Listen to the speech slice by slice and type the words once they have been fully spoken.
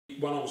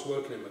When I was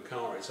working in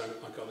Macari's, I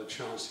got a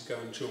chance to go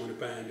and join a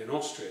band in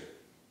Austria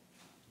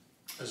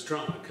as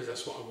drummer, because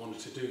that's what I wanted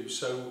to do.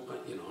 So,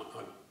 you know,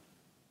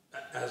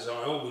 as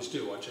I always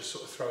do, I just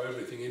sort of throw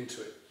everything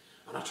into it.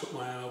 And I took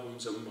my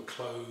albums and my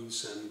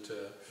clothes and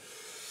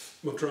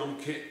my drum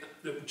kit,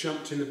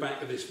 jumped in the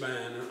back of this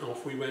van, and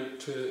off we went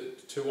to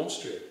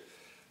Austria.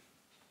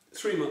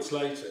 3 months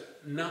later,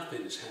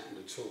 nothing's happened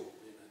at all.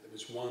 You know, there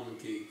was one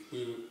gig,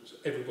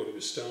 everybody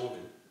was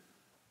starving.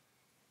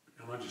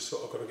 And I just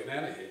thought, I've got to get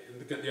out of here.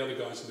 And the other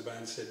guys in the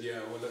band said, yeah,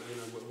 well, look, you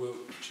know, we'll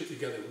chip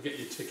together, we'll get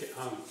your ticket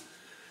home.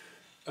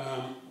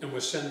 And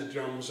we'll send the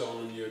drums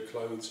on and your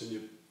clothes and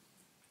your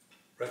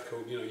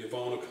record, you know, your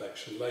vinyl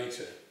collection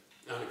later.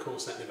 And of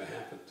course, that never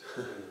happened.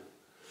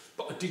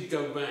 But I did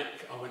go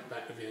back. I went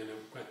back to Vienna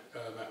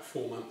about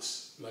 4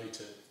 months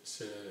later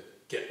to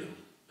get them.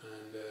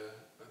 And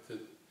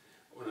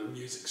I went to a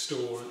music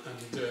store,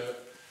 and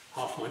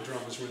half my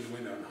drums were in the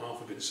window and half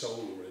had been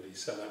sold already,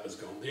 so that was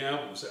gone. The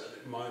albums,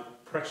 my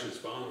precious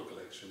vinyl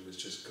collection was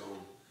just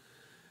gone,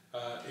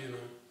 you know.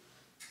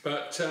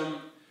 But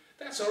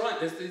that's all right.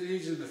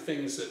 These are the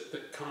things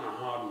that kind of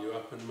harden you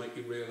up and make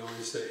you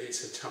realise that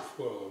it's a tough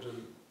world,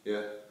 and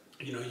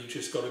you know, you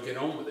just got to get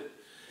on with it.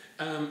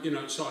 You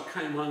know, so I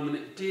came home, and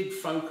it did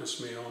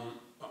focus me on,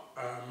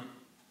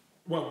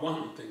 well,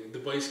 one thing, the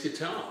bass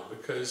guitar,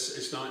 because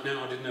it's like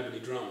now I didn't have any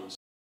drums.